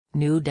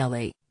New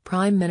Delhi.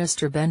 Prime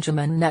Minister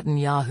Benjamin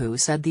Netanyahu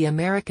said the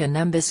American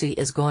embassy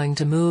is going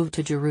to move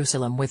to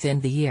Jerusalem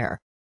within the year.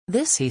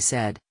 This, he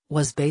said,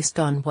 was based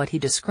on what he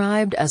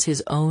described as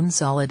his own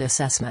solid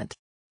assessment.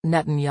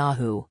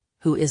 Netanyahu,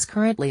 who is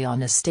currently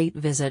on a state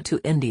visit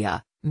to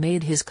India,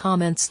 made his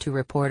comments to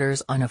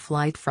reporters on a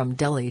flight from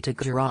Delhi to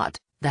Gujarat,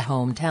 the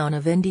hometown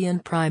of Indian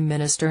Prime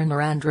Minister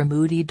Narendra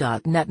Modi.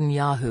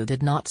 Netanyahu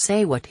did not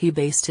say what he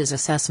based his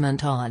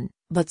assessment on,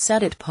 but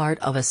said it part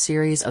of a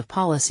series of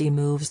policy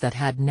moves that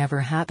had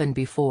never happened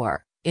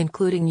before,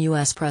 including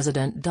U.S.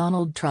 President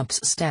Donald Trump's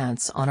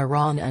stance on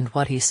Iran and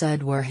what he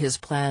said were his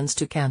plans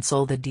to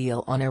cancel the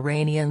deal on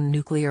Iranian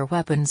nuclear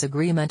weapons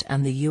agreement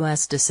and the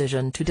U.S.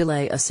 decision to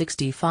delay a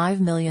 $65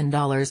 million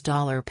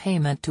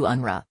payment to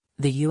UNRWA,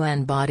 the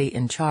UN body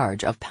in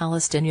charge of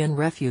Palestinian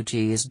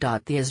refugees.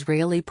 The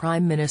Israeli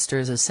Prime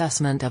Minister's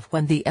assessment of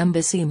when the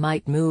embassy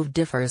might move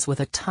differs with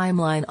a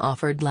timeline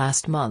offered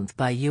last month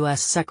by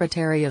U.S.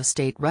 Secretary of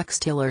State Rex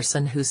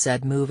Tillerson, who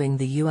said moving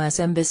the U.S.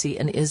 Embassy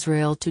in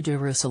Israel to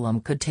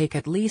Jerusalem could take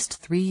at least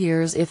 3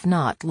 years if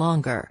not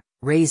longer,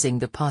 raising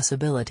the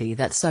possibility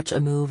that such a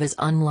move is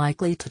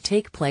unlikely to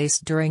take place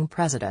during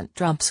President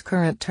Trump's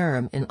current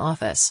term in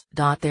office.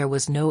 There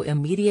was no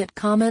immediate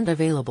comment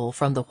available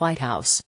from the White House,